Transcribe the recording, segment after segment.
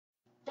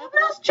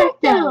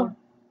Trackdown!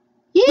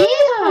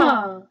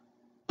 Yeah!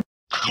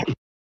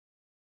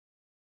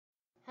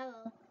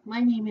 Hello,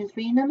 my name is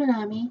Rina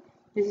Manami.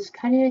 This is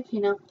Kari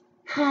Aquino.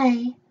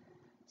 Hi.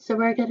 So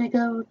we're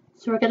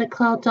gonna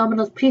call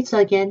Domino's Pizza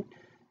again.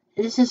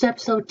 This is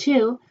episode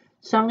 2.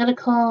 So I'm gonna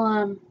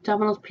call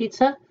Domino's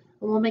Pizza and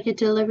we'll make a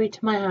delivery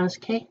to my house,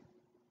 okay?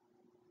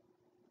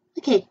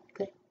 Okay,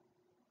 good.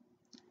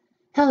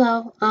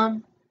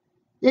 Hello,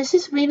 this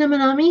is Rina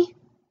Manami.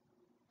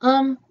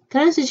 Can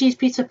I have the cheese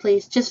pizza,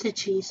 please? Just the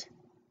cheese.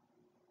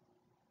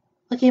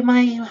 Okay,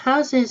 my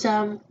house is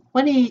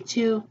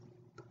 182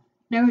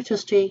 Naruto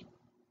Street.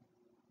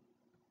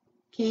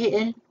 Okay,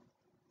 in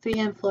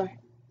 3M floor.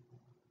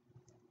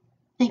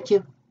 Thank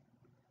you.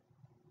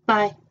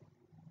 Bye.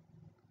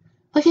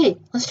 Okay,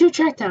 let's do a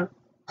Trackdown.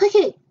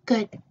 Okay,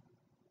 good.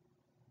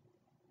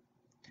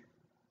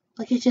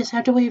 Okay, just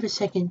have to wait a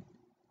second.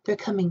 They're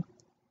coming.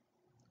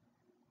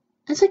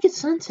 It's like it's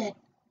sunset.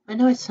 I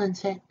know it's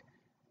sunset.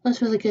 That's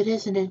really good,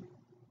 isn't it?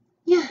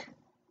 Yeah.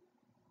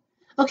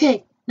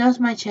 Okay, now's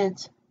my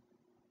chance.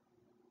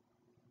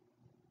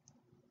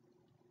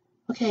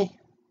 Okay.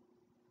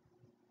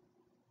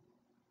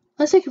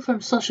 Let's take it from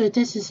social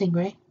distancing,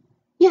 right?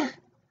 Yeah.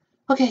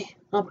 Okay,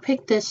 I'll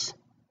pick this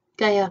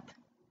guy up.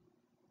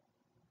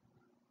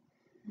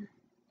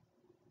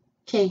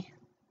 Okay.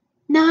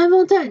 Now I'm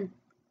all done.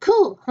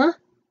 Cool, huh?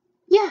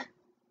 Yeah.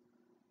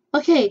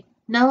 Okay,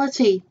 now let's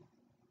see.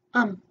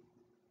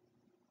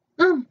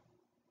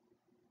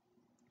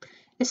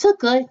 It's so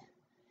good.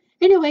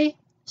 Anyway,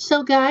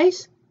 so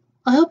guys,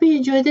 I hope you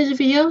enjoyed this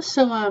video.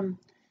 So,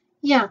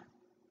 yeah.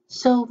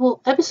 So,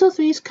 well, episode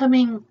 3 is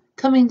coming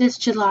this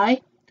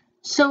July.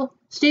 So,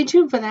 stay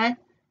tuned for that.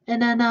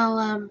 And then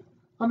I'll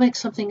make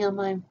something on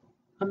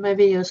my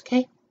videos,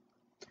 okay?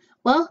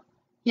 Well,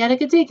 you had a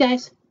good day,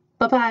 guys.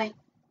 Bye-bye.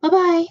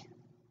 Bye-bye.